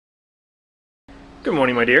Good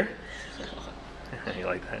morning, my dear. You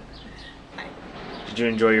like that? Hi. Did you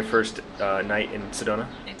enjoy your first night in Sedona?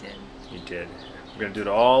 I did. You did. We're gonna do it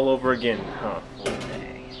all over again, huh? Full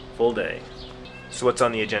day. Full day. So what's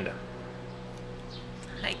on the agenda?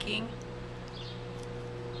 Hiking.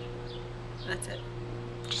 That's it.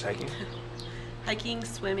 Just hiking? Hiking,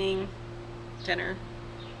 swimming, dinner,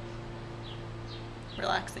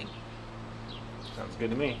 relaxing. Sounds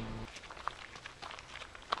good to me.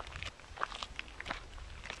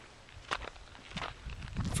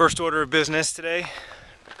 First order of business today,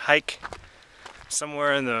 hike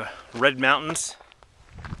somewhere in the Red Mountains.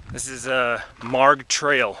 This is a Marg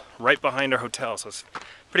Trail right behind our hotel, so it's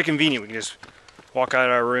pretty convenient. We can just walk out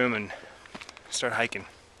of our room and start hiking.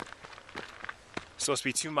 It's supposed to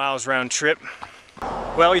be 2 miles round trip.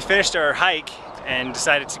 Well, we finished our hike and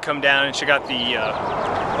decided to come down and check out the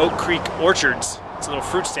Oak Creek Orchards. It's a little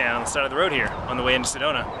fruit stand on the side of the road here on the way into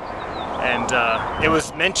Sedona. And it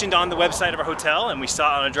was mentioned on the website of our hotel and we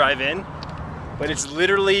saw it on a drive-in, but it's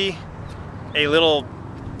literally a little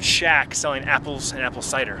shack selling apples and apple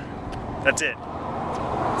cider. That's it.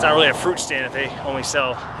 It's not really a fruit stand if they only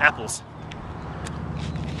sell apples.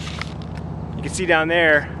 You can see down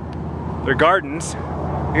there, their gardens. They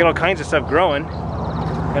got all kinds of stuff growing.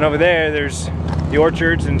 And over there, there's the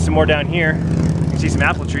orchards and some more down here. You can see some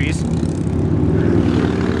apple trees.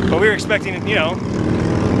 But we were expecting, you know,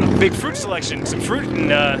 a big fruit selection, some fruit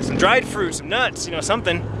and some dried fruit, some nuts, you know,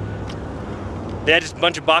 something. They had just a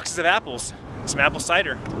bunch of boxes of apples, some apple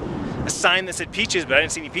cider. A sign that said peaches, but I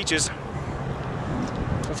didn't see any peaches.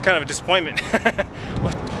 That's kind of a disappointment.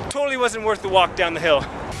 Totally wasn't worth the walk down the hill.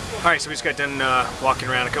 All right, so we just got done walking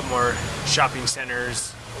around a couple more shopping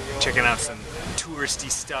centers, checking out some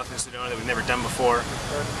touristy stuff in Sedona that we've never done before.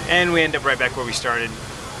 And we end up right back where we started,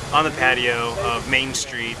 on the patio of Main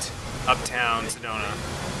Street, uptown Sedona,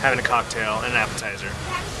 having a cocktail and an appetizer.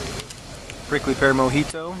 Prickly pear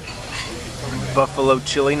mojito, buffalo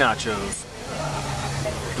chili nachos.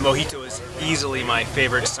 The mojito is easily my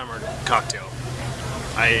favorite summer cocktail.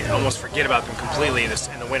 I almost forget about them completely in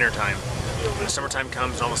the winter time. When the summertime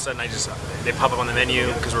comes, all of a sudden they pop up on the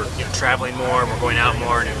menu because we're traveling more, we're going out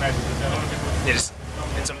more, and it's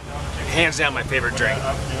hands down my favorite drink.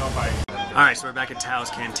 Alright, so we're back at Tao's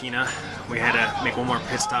Cantina. We had to make one more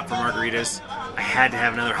pit stop for margaritas. I had to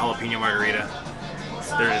have another jalapeno margarita.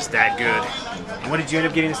 They're just that good. And what did you end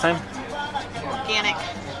up getting this time? Organic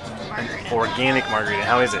margarita. An organic margarita.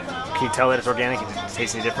 How is it? Can you tell that it's organic? It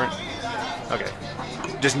tastes any different? Okay.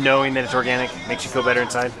 Just knowing that it's organic makes you feel better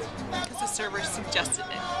inside? Because the server suggested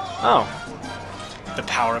it. Oh. The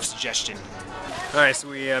power of suggestion. Alright, so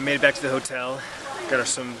we made it back to the hotel. Got our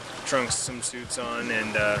trunks, some suits on,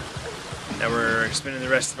 and now we're spending the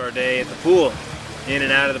rest of our day at the pool. In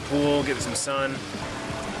and out of the pool, getting some sun.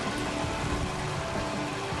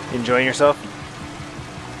 Enjoying yourself?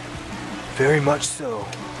 Very much so.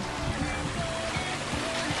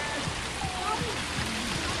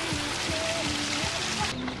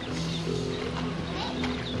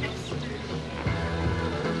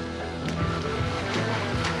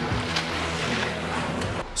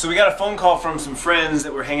 So we got a phone call from some friends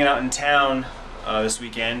that were hanging out in town this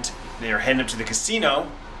weekend. They are heading up to the casino,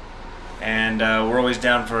 and we're always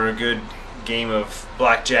down for a good game of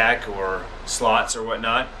blackjack or slots or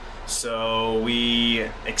whatnot. So we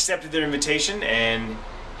accepted their invitation and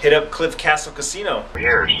hit up Cliff Castle Casino.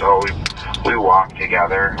 Here, so we walked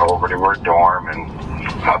together over to her dorm, and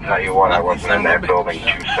I'll tell you what, I wasn't in that building 2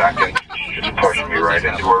 seconds. Just pushed me right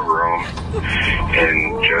into her room,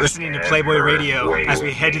 and just listening to Playboy Radio as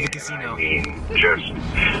we head to the casino.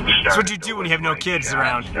 That's what you do when you have no kids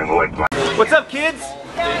around. What's up, kids?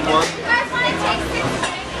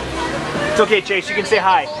 It's okay, Chase. You can say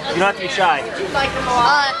hi. You don't have to be shy.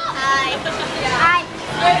 Hi.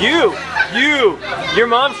 Your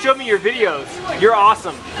mom showed me your videos. You're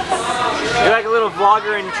awesome. You're like a little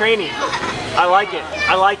vlogger in training. I like it.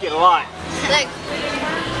 I like it a lot.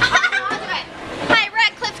 Hi, we're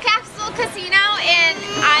at Cliff Castle Casino, and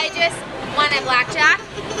I just won at blackjack.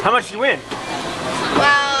 How much did you win?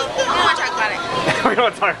 Well, we don't want to talk about it. We don't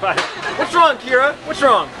want to talk about it. What's wrong, Kira? What's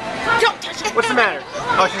wrong? Don't touch it. What's the matter?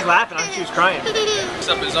 Oh, she's laughing. I thought she was crying.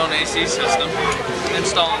 Set up his own AC system,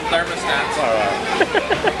 installing thermostats.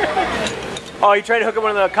 Oh, you tried to hook up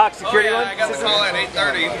one of the Cox security ones? I got the call at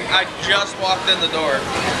 8:30. I just walked in the door.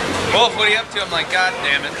 Wolf, what are you up to? I'm like, God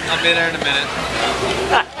damn it, I'll be there in a minute.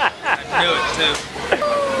 I knew it too.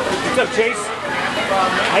 What's up, Chase?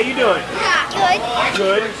 How you doing? Good.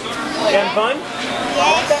 Good. You having fun?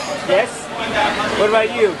 Yes. Yes? What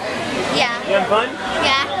about you? Yeah. You having fun?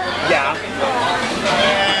 Yeah. Yeah.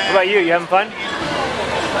 What about you? You having fun?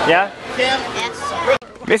 Yeah?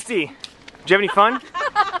 Yes. Misty, did you have any fun?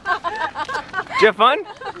 Did you have fun?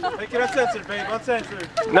 Make it uncensored, babe. Uncensored.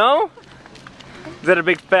 No? Is that a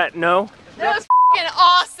big fat no? That was f***ing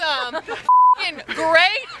awesome. F***ing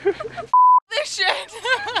great. This shit.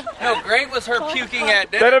 No, great was her puking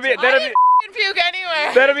at dinner. That'll be F***ing puke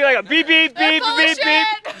anywhere. that'll be like a beep beep beep full of beep beep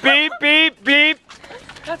shit. beep beep beep.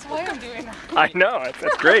 That's why I'm doing that. I know,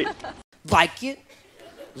 that's great. Like it,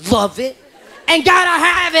 love it, and gotta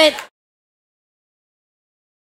have it.